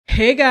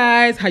Hey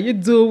guys, how you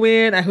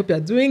doing? I hope you're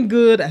doing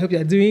good. I hope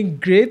you're doing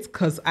great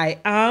because I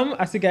am.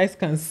 As you guys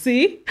can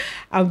see,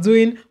 I'm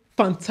doing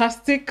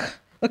fantastic.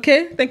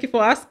 Okay, thank you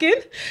for asking.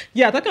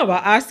 Yeah, talking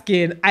about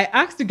asking, I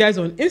asked you guys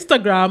on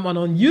Instagram and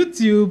on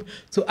YouTube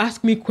to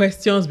ask me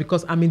questions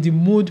because I'm in the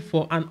mood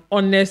for an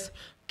honest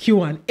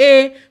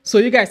Q&A. So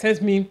you guys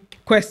sent me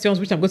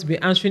questions which I'm going to be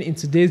answering in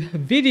today's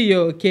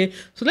video. Okay,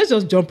 so let's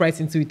just jump right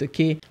into it.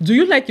 Okay, do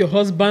you like your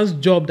husband's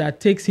job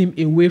that takes him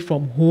away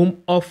from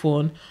home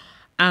often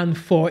and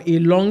for a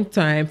long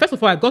time? First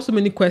of all, I got so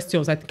many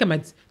questions. I think I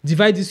might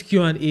divide this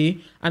Q&A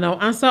and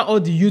I'll answer all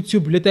the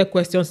YouTube related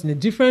questions in a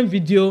different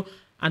video,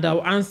 and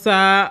I'll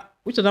answer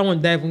which other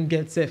one did I even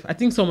get safe. I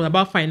think someone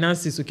about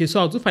finances. Okay, so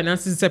I'll do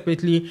finances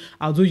separately,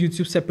 I'll do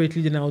YouTube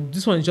separately, then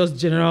this one is just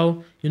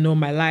general, you know,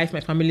 my life,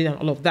 my family, and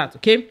all of that.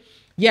 Okay,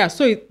 yeah,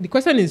 so the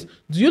question is,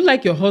 do you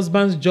like your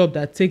husband's job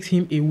that takes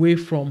him away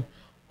from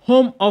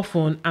home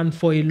often and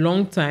for a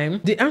long time?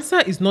 The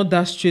answer is not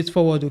that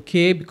straightforward,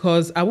 okay,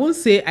 because I won't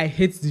say I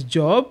hate the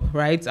job,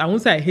 right? I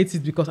won't say I hate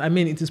it because I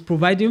mean it is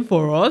providing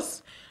for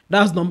us.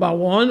 That's number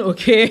one.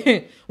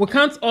 Okay, we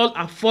can't all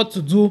afford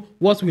to do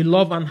what we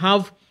love and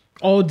have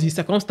all the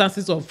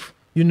circumstances of,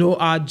 you know,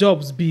 our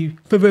jobs be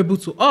favorable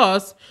to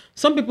us.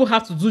 Some people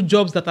have to do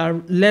jobs that are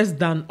less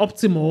than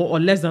optimal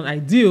or less than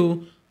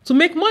ideal to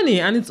make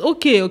money, and it's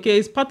okay.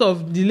 It's part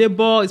of the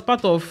labor, it's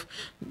part of,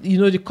 you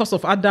know, the cost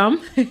of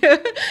Adam.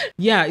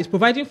 Yeah, it's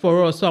providing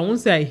for us, so I won't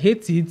say I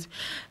hate it.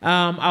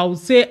 I would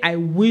say I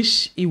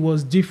wish it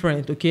was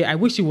different. Okay, I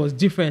wish it was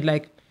different.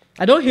 Like,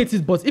 I don't hate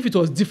it, but if it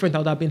was different, I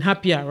would have been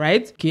happier,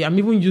 right? Okay, I'm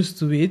even used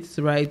to it,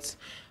 right?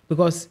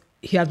 Because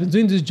he has been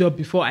doing this job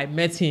before I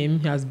met him.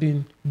 He has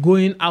been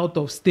going out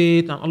of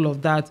state and all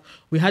of that.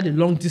 We had a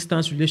long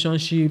distance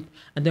relationship,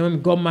 and then when we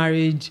got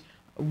married,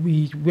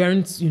 we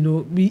weren't, you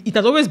know, it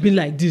has always been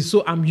like this,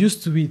 so I'm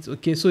used to it.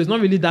 Okay, so it's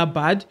not really that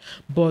bad,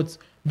 but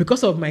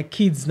because of my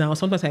kids now,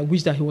 sometimes I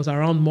wish that he was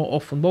around more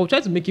often, but we try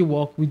to make it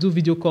work. We do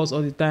video calls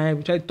all the time,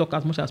 we try to talk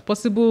as much as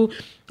possible,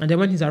 and then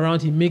when he's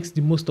around, he makes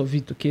the most of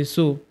it. Okay,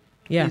 so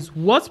yeah.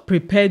 What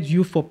prepared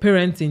you for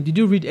parenting? Did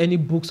you read any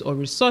books or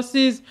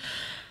resources?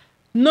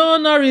 No,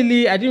 not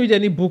really. I didn't read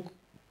any book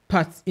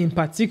in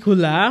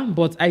particular,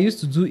 but I used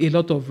to do a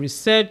lot of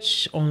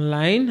research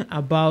online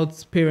about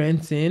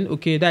parenting.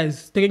 Okay, that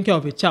is taking care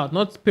of a child,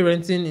 not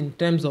parenting in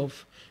terms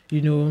of,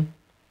 you know,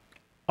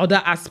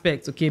 other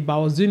aspects. Okay, but I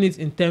was doing it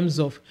in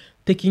terms of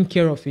taking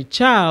care of a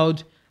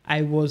child.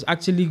 I was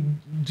actually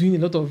doing a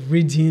lot of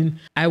reading.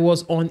 I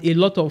was on a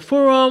lot of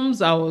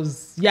forums. I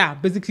was, yeah,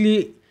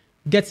 basically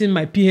getting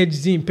my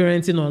PhD in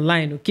parenting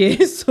online.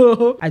 Okay,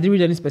 so I didn't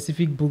read any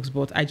specific books,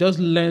 but I just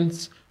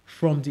learned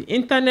from the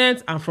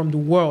internet and from the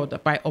world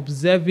by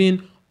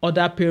observing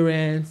other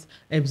parents,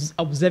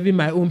 observing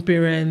my own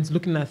parents,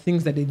 looking at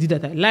things that they did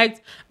that I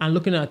liked, and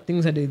looking at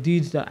things that they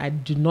did that I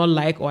did not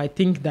like, or I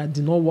think that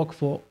did not work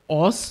for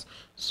us.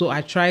 So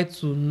I try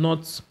to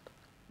not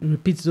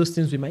repeat those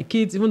things with my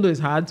kids, even though it's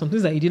hard. Some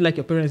things that you didn't like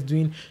your parents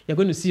doing, you're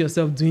going to see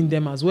yourself doing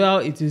them as well.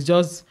 It is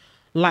just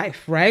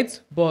life, right?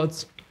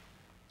 But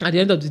at the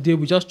end of the day,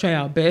 we just try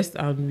our best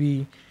and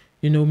we,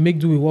 you know, make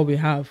do with what we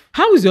have.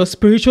 How is your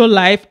spiritual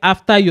life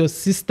after your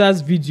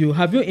sister's video?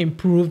 Have you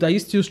improved? Are you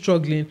still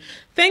struggling?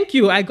 Thank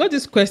you. I got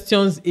these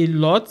questions a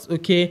lot,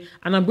 okay?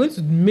 And I'm going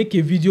to make a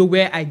video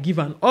where I give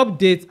an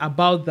update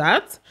about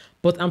that,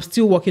 but I'm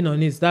still working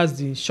on it. That's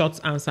the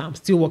short answer. I'm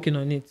still working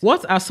on it.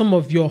 What are some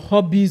of your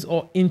hobbies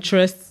or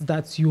interests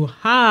that you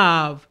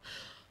have?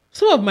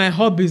 Some of my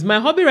hobbies. My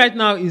hobby right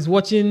now is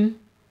watching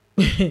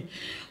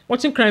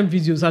watching crime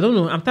videos. I don't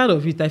know. I'm tired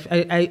of it.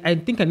 I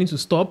think I need to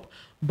stop.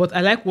 But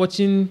I like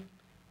watching.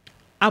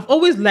 I've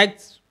always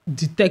liked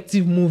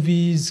detective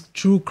movies,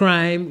 true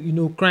crime, you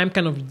know, crime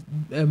kind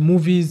of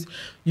movies,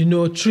 you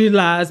know,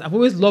 thrillers. I've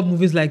always loved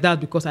movies like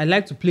that because I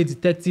like to play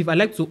detective. I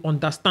like to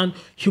understand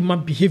human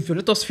behavior.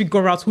 Let us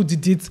figure out who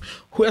did it.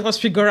 Let us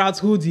figure out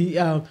who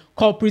the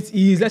culprit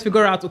is. Let's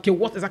figure out, okay,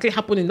 what exactly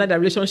happened in that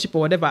relationship or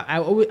whatever.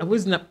 I've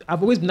always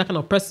been that kind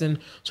of person.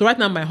 So right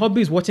now my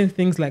hobby is watching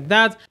things like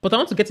that. But I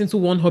want to get into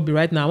one hobby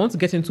right now. I want to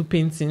get into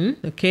painting.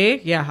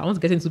 Okay, yeah, I want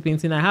to get into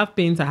painting. I have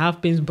paint. I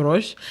have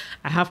paintbrush.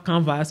 I have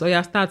canvas. Oh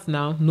yeah, start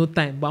now. No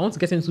time. But I want to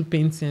get into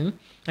painting.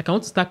 Like, I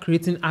want to start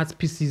creating art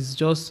pieces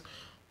just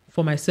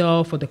for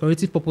myself, for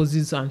decorative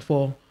purposes and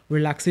for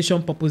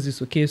relaxation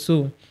purposes. Okay,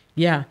 so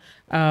yeah,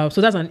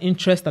 so that's an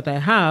interest that I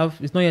have.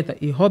 It's not yet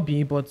a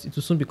hobby, but it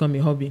will soon become a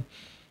hobby.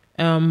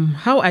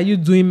 How are you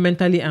doing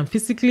mentally and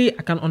physically?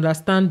 I can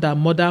understand that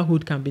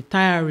motherhood can be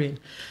tiring.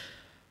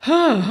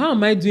 How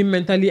am I doing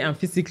mentally and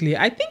physically?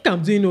 I think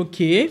I'm doing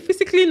okay.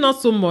 Physically, not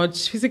so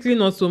much.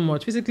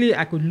 Physically,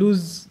 I could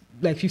lose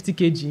like 50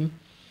 kg.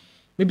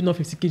 Maybe not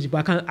 50 kg,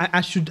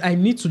 but I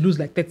need to lose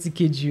like 30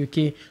 kg,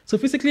 okay? So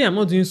physically, I'm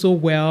not doing so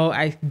well.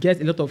 I get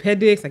a lot of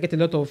headaches. I get a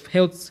lot of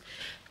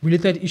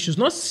health-related issues.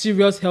 Not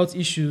serious health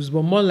issues,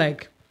 but more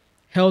like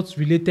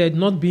health-related,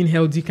 not being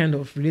healthy kind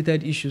of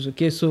related issues,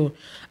 okay? So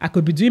I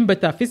could be doing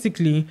better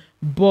physically,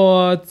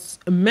 but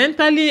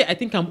mentally, I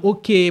think I'm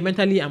okay.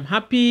 Mentally, I'm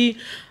happy.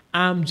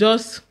 I'm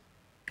just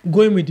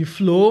going with the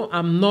flow.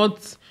 I'm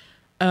not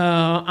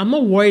I'm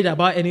not worried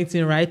about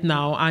anything right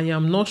now. I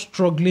am not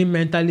struggling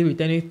mentally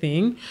with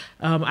anything.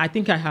 I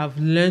think I have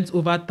learned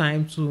over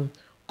time to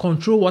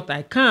control what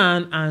I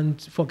can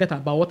and forget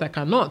about what I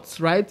cannot,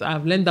 right?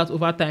 I've learned that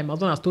over time. My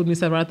husband has told me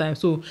several times.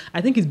 So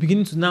I think it's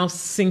beginning to now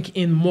sink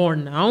in more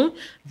now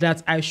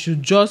that I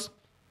should just,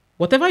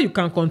 whatever you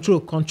can control,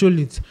 control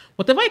it.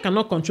 Whatever you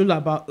cannot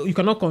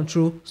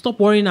control, stop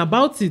worrying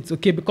about it,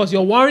 okay? Because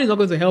your worry is not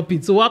going to help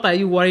it. So what are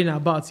you worrying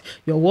about?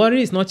 Your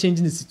worry is not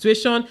changing the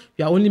situation.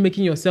 You are only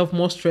making yourself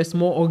more stressed,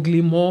 more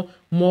ugly,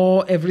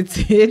 more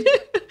everything,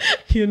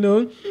 you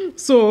know?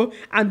 So,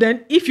 and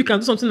then if you can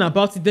do something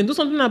about it, then do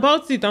something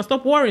about it and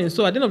stop worrying.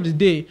 So at the end of the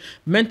day,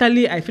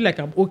 mentally, I feel like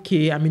I'm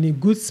okay. I'm in a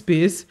good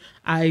space.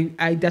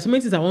 There's so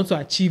many things I want to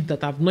achieve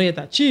that I've not yet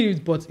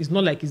achieved, but it's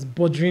not like it's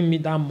bothering me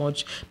that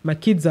much. My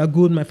kids are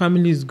good. My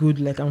family is good.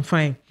 Like, I'm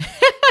fine.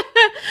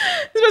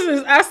 This person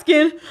is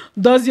asking,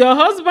 does your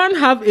husband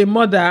have a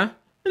mother?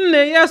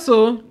 Yes,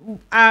 so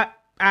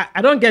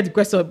I don't get the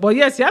question, but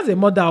yes, he has a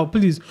mother,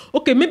 please.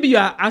 Okay, maybe you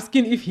are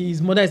asking if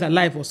his mother is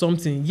alive or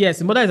something. Yes,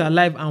 his mother is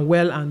alive and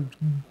well and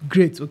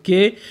great,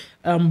 okay?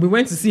 We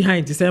went to see her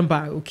in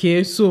December,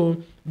 okay?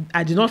 So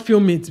I did not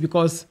film it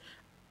because,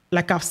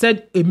 like I've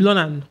said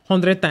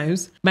 1,100,000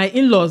 times, my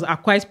in-laws are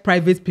quite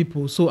private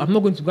people, so I'm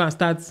not going to go and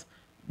start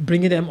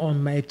bringing them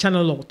on my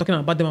channel or talking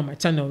about them on my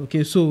channel,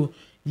 okay? So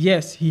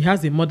yes, he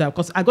has a mother,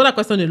 because I got a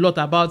question a lot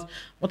about,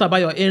 what about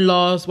your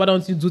in-laws? Why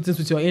don't you do things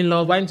with your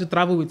in-laws? Why don't you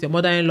travel with your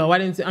mother-in-law? Why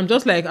didn't you? I'm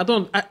just like,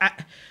 why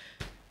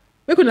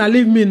couldn't I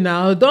leave me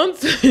now? Don't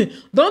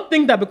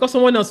think that because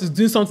someone else is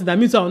doing something that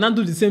means I will not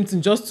do the same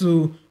thing just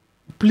to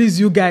please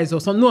you guys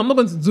or something. No, I'm not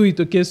going to do it,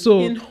 okay?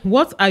 So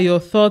what are your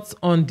thoughts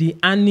on the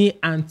Annie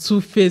and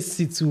Two-Face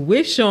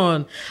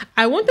situation?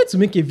 I wanted to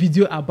make a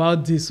video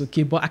about this,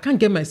 okay, but I can't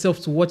get myself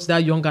to watch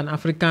that Young and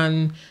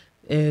African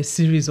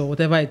series or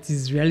whatever it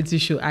is, reality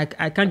show. I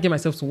can't get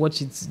myself to watch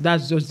it.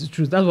 That's just the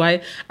truth. That's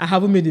why I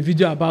haven't made a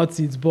video about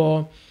it.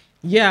 But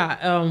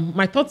yeah,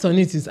 my thoughts on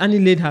it is Annie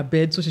laid her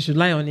bed, so she should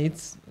lie on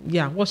it.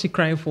 Yeah, what's she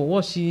crying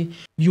for?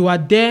 You are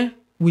there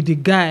with the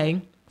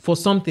guy for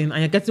something and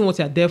you're getting what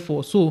you're there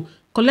for. So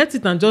collect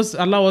it and just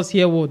allow us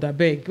hear what I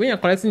beg. When you're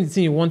collecting the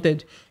thing you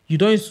wanted, you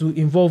don't need to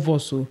involve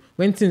us. So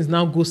when things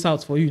now go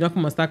south for you, you're not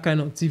come and start crying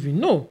on TV.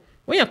 No.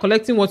 When you're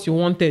collecting what you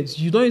wanted,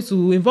 you don't need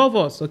to involve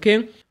us,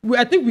 okay?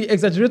 I think we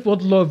exaggerate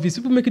what love is.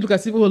 People make it look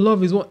as if, oh,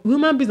 love is what...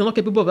 Human beings are not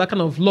capable of that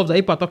kind of love that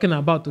people are talking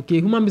about, okay?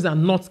 Human beings are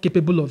not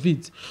capable of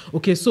it,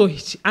 okay? So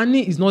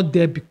Annie is not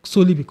there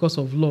solely because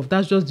of love.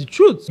 That's just the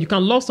truth. You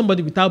can love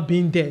somebody without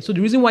being there. So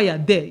the reason why you're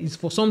there is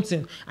for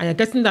something, and you're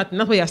getting that, and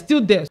that's why you're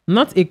still there.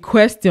 Not a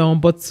question,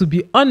 but to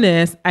be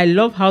honest, I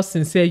love how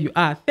sincere you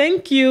are.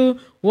 Thank you.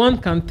 One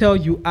can tell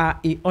you're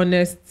an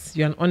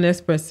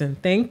honest person.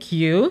 Thank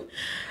you.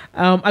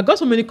 I got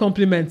so many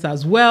compliments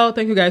as well.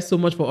 Thank you guys so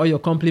much for all your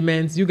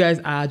compliments. You guys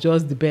are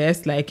just the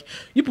best. Like,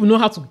 you people know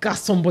how to gas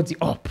somebody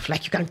up.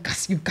 Like, you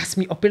gas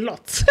me up a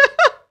lot.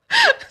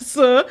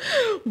 So,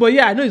 but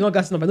yeah, I know it's not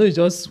gassing up. I know it's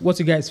just what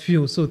you guys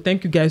feel. So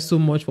thank you guys so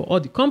much for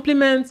all the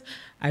compliments.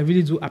 I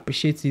really do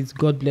appreciate it.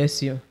 God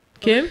bless you.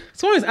 Okay,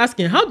 someone is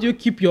asking, how do you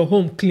keep your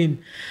home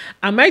clean?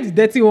 Am I the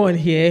dirty one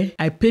here?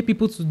 I pay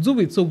people to do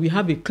it. So we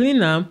have a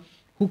cleaner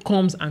who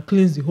comes and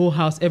cleans the whole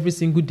house every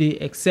single day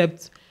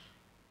except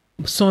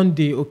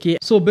Sunday, okay?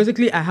 So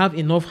basically I have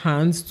enough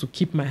hands to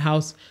keep my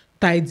house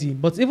tidy,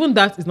 but even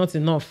that is not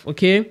enough,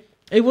 okay?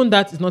 Even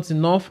that is not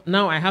enough.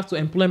 Now I have to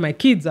employ my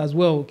kids as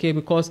well, okay?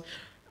 Because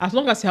as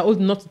long as you're old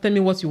enough to tell me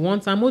what you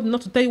want, I'm old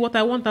enough to tell you what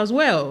I want as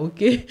well,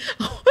 okay?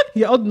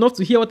 You're old enough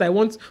to hear what I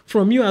want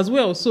from you as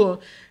well. So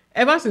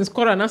ever since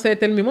KORA now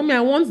started telling me, Mommy,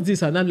 I want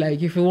this, and I'm like,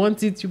 if you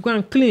want it, you go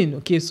and clean,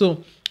 okay?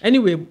 So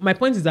anyway, my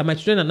point is that my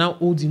children are now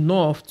old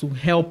enough to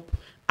help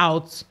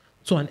out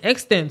to an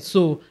extent,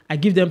 so I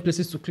give them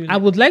places to clean. I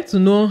would like to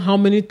know how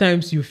many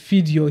times you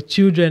feed your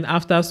children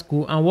after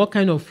school and what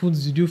kind of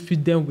foods did you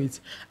feed them with?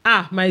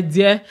 My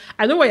dear,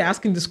 I know why you're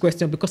asking this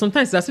question, because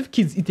sometimes it's as if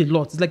kids eat a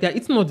lot. It's like they're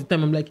eating all the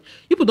time. I'm like,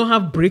 people don't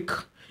have break.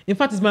 In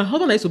fact, it's my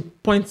husband that used to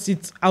point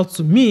it out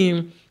to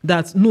me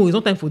that no, it's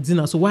not time for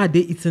dinner, so why are they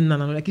eating now?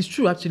 And I'm like, it's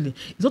true actually.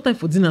 It's not time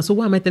for dinner, so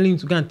why am I telling you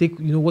to go and take,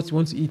 what you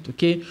want to eat,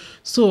 okay?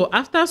 So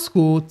after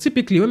school,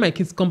 typically when my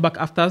kids come back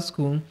after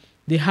school,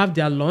 they have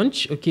their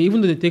lunch, okay,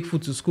 even though they take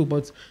food to school,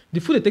 but the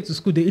food they take to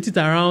school, they eat it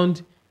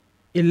around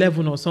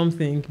 11 or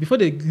something. Before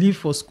they leave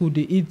for school,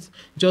 they eat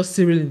just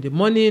cereal in the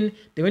morning.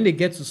 Then when they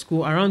get to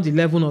school, around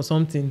 11 or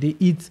something, they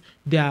eat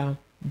their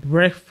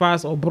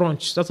breakfast or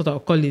brunch. That's what I'll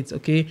call it,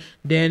 okay?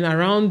 Then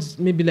around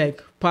maybe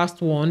like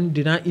past 1,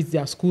 they now eat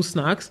their school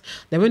snacks.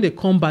 Then when they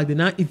come back, they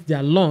now eat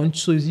their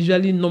lunch. So it's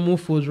usually normal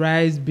food,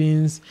 rice,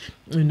 beans,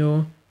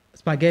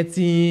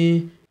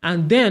 spaghetti.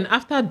 And then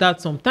after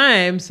that,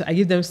 sometimes I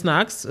give them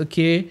snacks,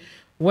 okay?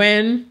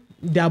 When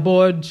they're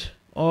bored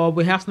or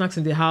we have snacks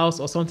in the house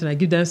or something, I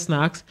give them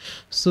snacks.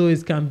 So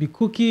it can be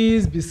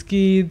cookies,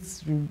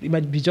 biscuits, it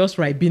might be just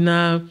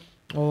Ribena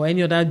or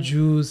any other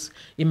juice.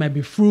 It might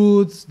be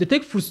fruits. They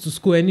take fruits to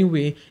school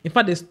anyway. In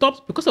fact,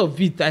 because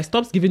of it, I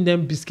stopped giving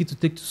them biscuits to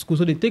take to school.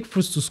 So they take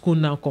fruits to school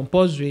now,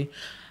 compulsory.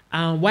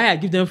 And why I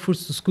give them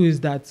fruits to school is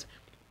that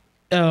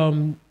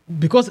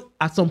because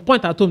at some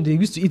point at home they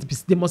used to eat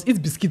they must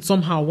eat biscuits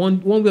somehow,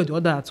 one way or the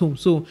other at home.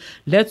 So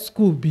let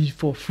school be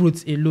for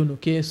fruits alone.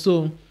 Okay,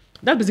 so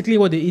that's basically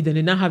what they eat, and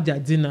they now have their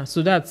dinner.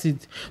 So that's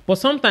it. But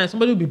sometimes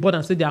somebody will be bored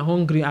and say they are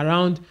hungry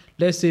around,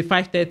 let's say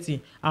 5:30.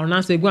 I'll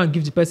now say go and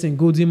give the person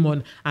golden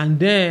mon, and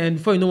then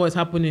before you know what's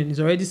happening, it's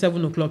already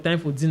 7 o'clock, time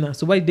for dinner.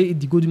 So why did they eat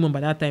the golden mon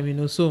by that time? You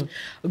know. So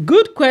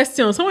good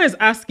question. Someone is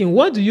asking,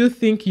 what do you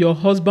think your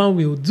husband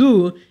will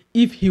do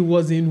if he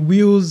was in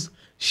Will's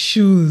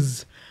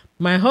shoes?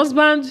 My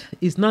husband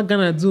is not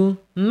gonna do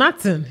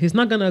nothing. He's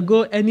not gonna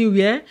go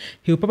anywhere.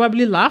 He'll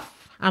probably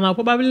laugh, and I'll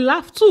probably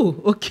laugh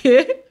too.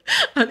 Okay.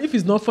 And if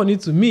it's not funny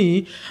to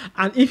me,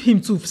 and if him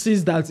too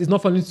sees that it's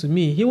not funny to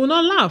me, he will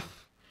not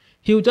laugh.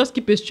 He will just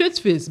keep a straight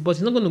face, but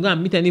he's not going to go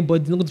and meet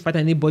anybody. He's not going to fight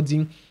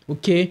anybody.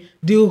 Okay.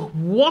 The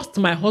worst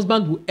my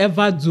husband will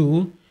ever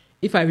do,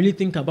 if I really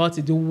think about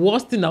it, the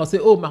worst thing I'll say,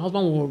 oh, my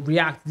husband will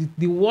react.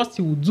 The worst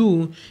he will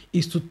do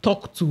is to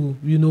talk to,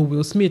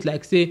 Will Smith,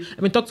 like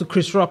talk to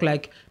Chris Rock,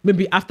 like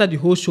maybe after the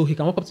whole show, he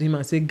can walk up to him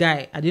and say,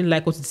 guy, I didn't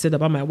like what he said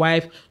about my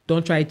wife.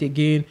 Don't try it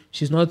again.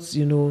 She's not,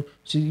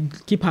 she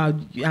keep her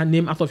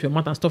name out of your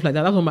mouth and stuff like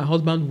that. That's what my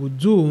husband would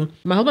do.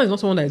 My husband is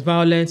not someone that is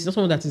violent. He's not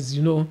someone that is,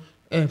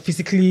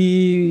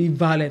 physically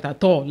violent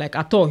at all. Like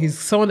at all. He's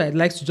someone that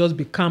likes to just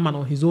be calm and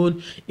on his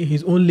own, in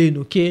his own lane,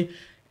 okay?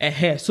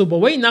 So, but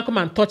when you now come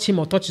and touch him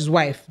or touch his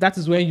wife, that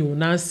is when you will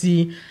now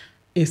see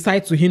a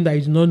side to him that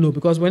you do not know.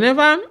 Because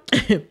whenever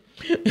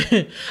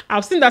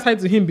I've seen that side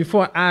to him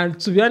before, and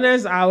to be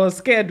honest, I was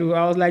scared.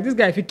 I was like, this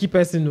guy, if he keep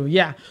person,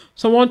 yeah.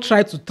 Someone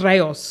tried to try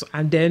us,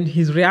 and then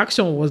his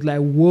reaction was like,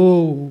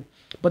 whoa.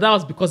 But that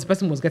was because the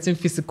person was getting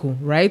physical,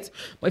 right?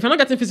 But if you're not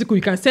getting physical,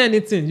 you can say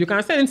anything. You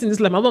can say anything. This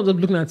like, I'm not just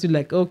looking at you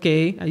like,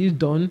 okay, are you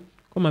done?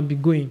 Come and be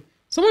going.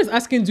 Someone is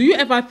asking, do you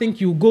ever think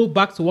you go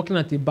back to working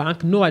at a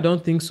bank? No, I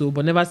don't think so,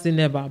 but never say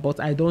never. But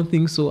I don't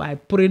think so. I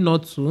pray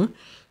not to,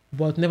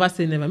 but never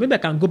say never. Maybe I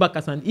can go back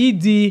as an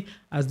ED,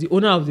 as the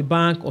owner of the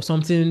bank or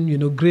something,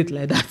 great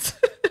like that.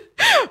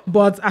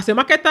 But as a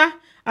marketer,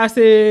 as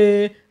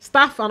a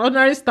staff, an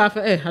ordinary staff,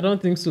 I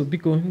don't think so.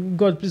 Biko,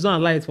 God, please don't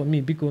allow it for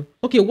me, Biko.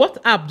 Okay, what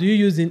app do you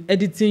use in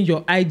editing your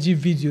IG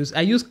videos?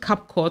 I use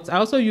CapCut. I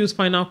also use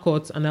Final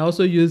Cut, and I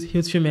also use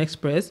HitFilm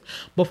Express.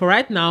 But for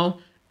right now,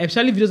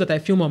 especially videos that I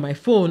film on my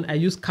phone, I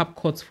use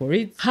CapCut for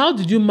it. How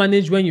did you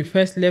manage when you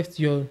first left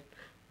your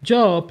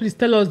job? Please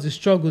tell us the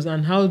struggles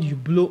and how you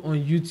blow on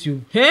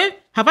YouTube. Hey,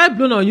 have I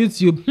blown on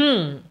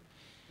YouTube?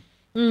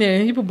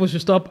 You people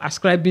should stop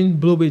ascribing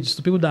blowage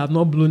to people that have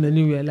not blown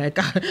anywhere. Like,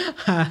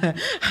 I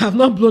have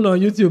not blown on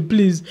YouTube,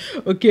 please.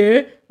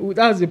 Okay,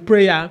 that's a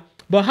prayer.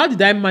 But how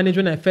did I manage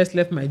when I first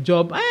left my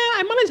job?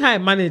 I managed how I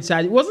managed.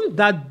 It wasn't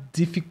that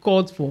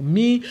difficult for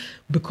me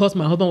because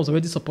my husband was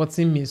already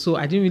supporting me. So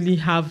I didn't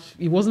really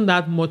it wasn't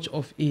that much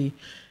of a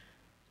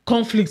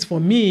conflict for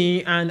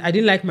me. And I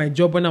didn't like my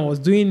job when I was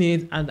doing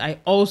it. And I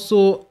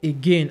also,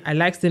 again, I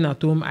like staying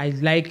at home. I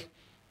like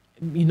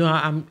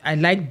I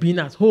like being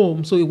at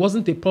home, so it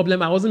wasn't a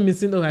problem. I wasn't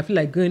missing, I feel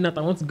like going out,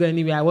 I want to go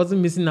anywhere. I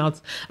wasn't missing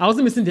out. I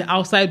wasn't missing the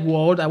outside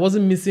world. I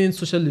wasn't missing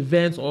social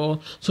events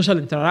or social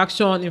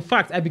interaction. In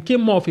fact, I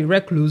became more of a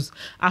recluse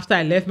after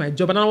I left my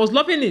job, and I was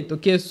loving it.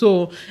 Okay,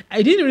 so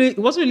it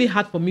wasn't really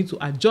hard for me to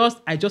adjust.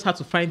 I just had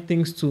to find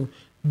things to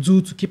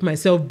do to keep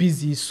myself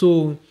busy.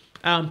 So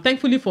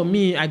thankfully for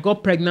me, I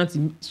got pregnant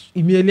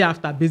immediately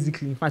after,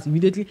 basically. In fact,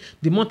 immediately,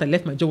 the month I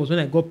left my job was when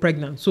I got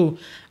pregnant. So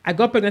I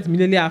got pregnant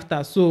immediately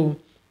after. So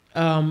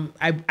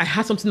I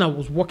had something I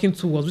was working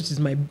towards, which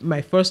is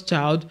my first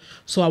child.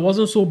 So I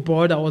wasn't so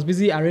bored. I was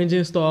busy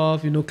arranging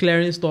stuff,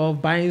 clearing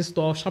stuff, buying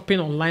stuff,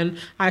 shopping online.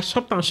 I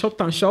shopped and shopped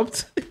and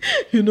shopped,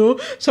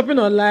 shopping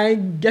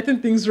online,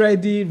 getting things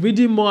ready,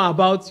 reading more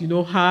about,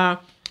 how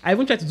I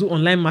even tried to do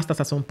online masters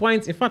at some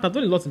point. In fact, I've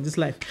done a lot in this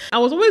life. I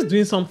was always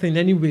doing something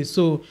anyway,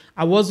 so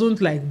I wasn't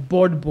like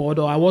bored,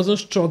 or I wasn't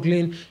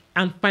struggling.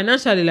 And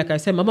financially, like I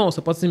said, my mom was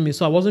supporting me,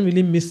 so I wasn't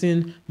really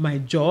missing my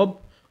job.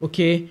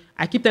 Okay,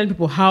 I keep telling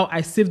people how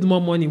I saved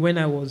more money when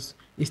I was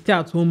a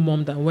stay-at-home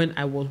mom than when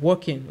I was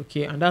working.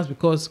 Okay, and that's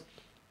because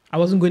I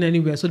wasn't going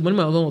anywhere. So the money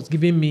my mom was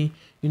giving me,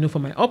 for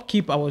my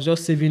upkeep, I was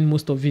just saving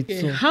most of it. Okay.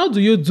 So how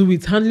do you do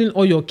it, handling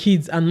all your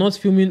kids and not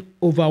feeling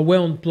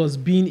overwhelmed plus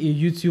being a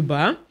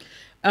YouTuber?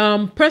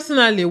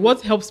 Personally, what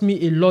helps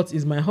me a lot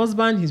is my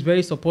husband. He's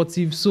very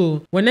supportive.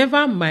 So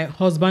whenever my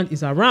husband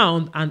is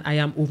around and I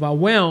am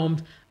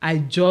overwhelmed, I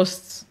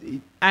just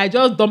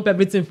dump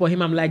everything for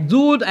him. I'm like,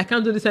 dude, I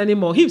can't do this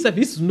anymore. He himself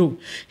used to know.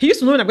 He used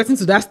to know when I'm getting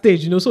to that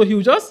stage, so he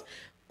will just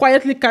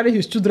quietly carry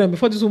his children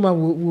before this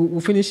woman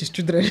will finish his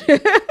children.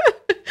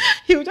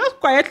 He will just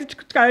quietly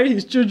carry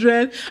his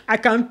children. I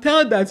can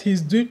tell that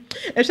he's doing,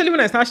 especially when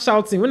I start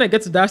shouting, when I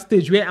get to that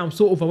stage where I'm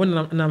so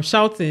overwhelmed and I'm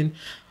shouting,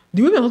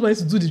 the way my husband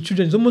used to do the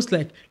children is almost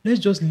like, let's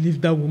just leave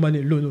that woman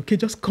alone, okay?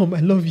 Just come, I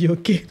love you,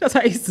 okay? That's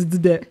how I used to do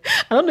that.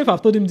 I don't know if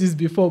I've told him this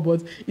before,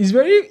 but it's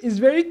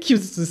very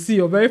cute to see,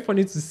 or very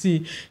funny to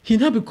see. He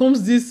now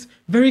becomes this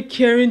very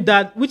caring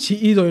dad, which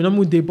he is on a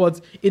normal day,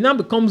 but it now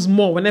becomes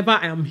more whenever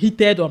I am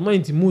heated or I'm not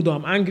in the mood or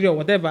I'm angry or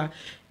whatever.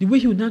 The way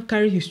he will now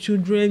carry his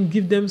children,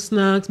 give them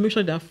snacks, make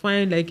sure they're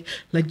fine, like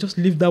just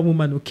leave that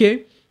woman,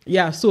 okay?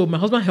 Yeah, so my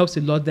husband helps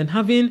a lot. Then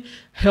having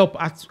help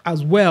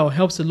as well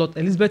helps a lot.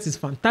 Elizabeth is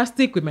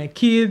fantastic with my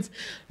kids.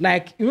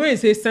 Like, you know, when you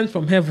say sent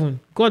from heaven,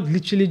 God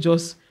literally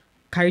just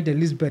carried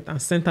Elizabeth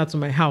and sent her to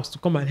my house to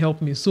come and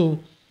help me. So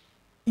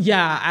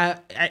yeah,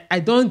 I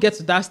don't get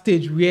to that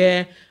stage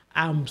where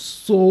I'm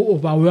so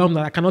overwhelmed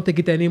that I cannot take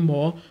it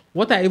anymore.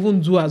 What I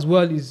even do as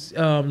well is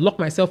lock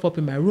myself up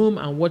in my room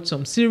and watch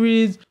some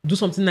series, do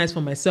something nice for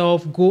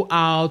myself, go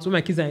out. When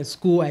my kids are in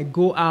school, I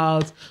go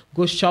out,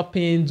 go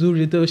shopping, do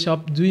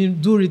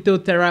retail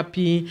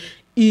therapy,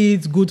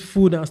 eat good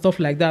food and stuff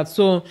like that.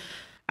 So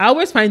I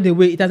always find a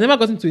way. It has never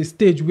gotten to a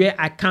stage where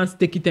I can't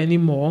take it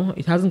anymore.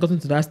 It hasn't gotten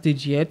to that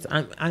stage yet.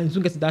 And it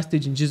will get to that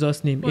stage in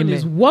Jesus' name.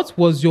 Amen. What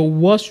was your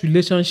worst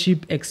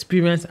relationship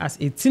experience as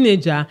a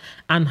teenager,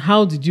 and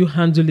how did you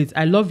handle it?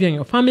 I love you and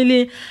your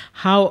family.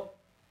 How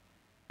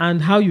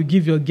you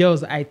give your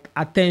girls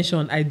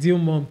attention, ideal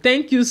mom.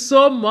 Thank you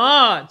so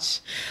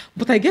much.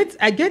 But I get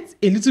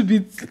a little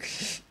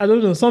bit, I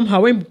don't know,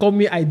 somehow when you call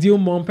me ideal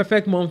mom,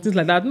 perfect mom, things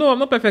like that. No, I'm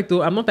not perfect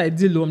though. I'm not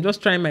ideal though. I'm just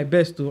trying my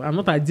best though. I'm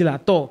not ideal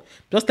at all.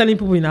 Just telling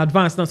people in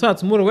advance now, so that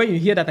tomorrow when you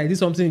hear that I did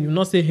something, you will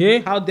not say, hey,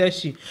 how dare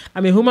she?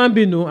 I'm a human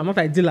being, no, I'm not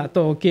ideal at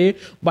all, okay?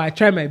 But I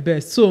try my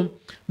best. So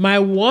my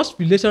worst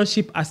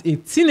relationship as a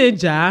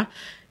teenager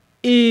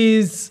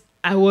is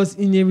I was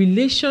in a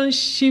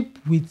relationship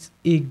with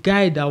a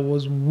guy that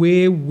was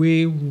way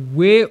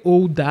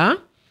older.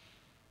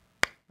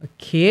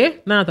 Okay,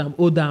 now that I'm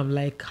older, I'm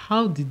like,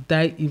 how did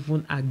I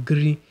even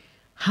agree?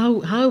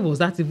 How was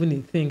that even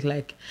a thing?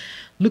 Like,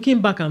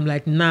 looking back, I'm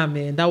like, nah,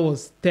 man, that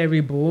was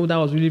terrible. That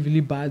was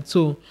really bad.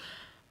 So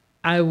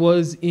I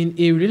was in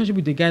a relationship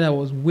with a guy that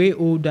was way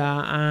older,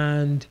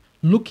 and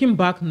looking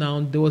back now,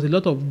 there was a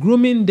lot of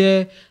grooming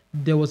there.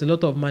 There was a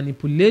lot of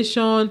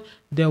manipulation.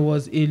 There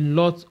was a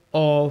lot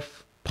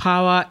of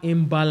power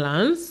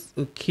imbalance.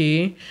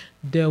 Okay.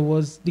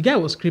 The guy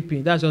was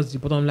creepy. That's just the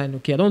bottom line.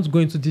 Okay. I don't want to go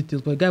into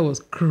details, but the guy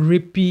was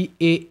creepy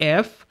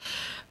AF.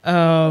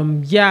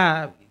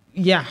 Yeah,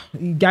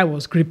 the guy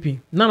was creepy.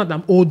 Now that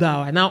I'm older,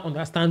 I now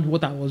understand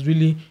what I was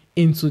really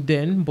into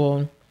then,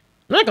 but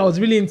not like I was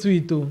really into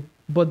it though.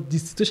 But the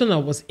situation I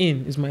was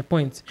in is my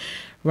point,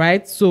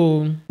 right?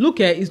 So look,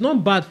 it's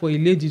not bad for a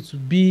lady to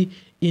be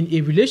in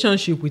a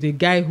relationship with a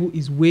guy who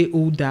is way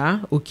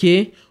older,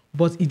 okay?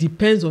 But it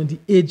depends on the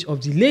age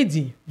of the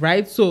lady,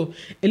 right? So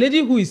a lady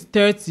who is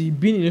 30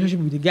 being in a relationship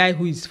with a guy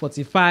who is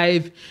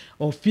 45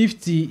 or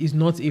 50 is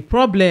not a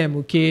problem,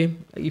 okay?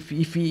 If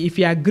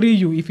he agree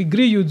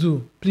you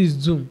do, please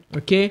do,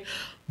 okay?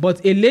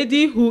 But a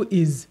lady who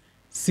is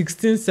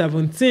 16,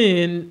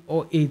 17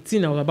 or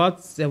 18, I was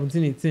about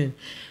 17, 18,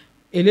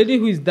 a lady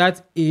who is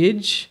that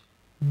age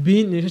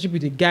being in a relationship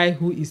with a guy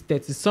who is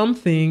 30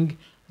 something,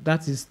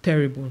 that is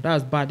terrible.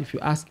 That's bad if you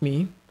ask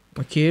me.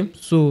 Okay,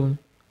 so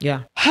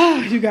yeah.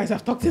 You guys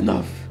have talked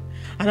enough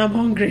and I'm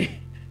hungry.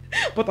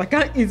 But I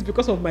can't eat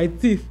because of my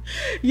teeth.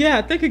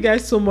 Yeah, thank you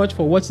guys so much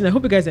for watching. I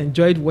hope you guys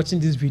enjoyed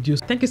watching these videos.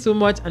 Thank you so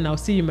much, and I'll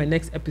see you in my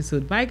next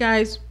episode. Bye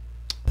guys.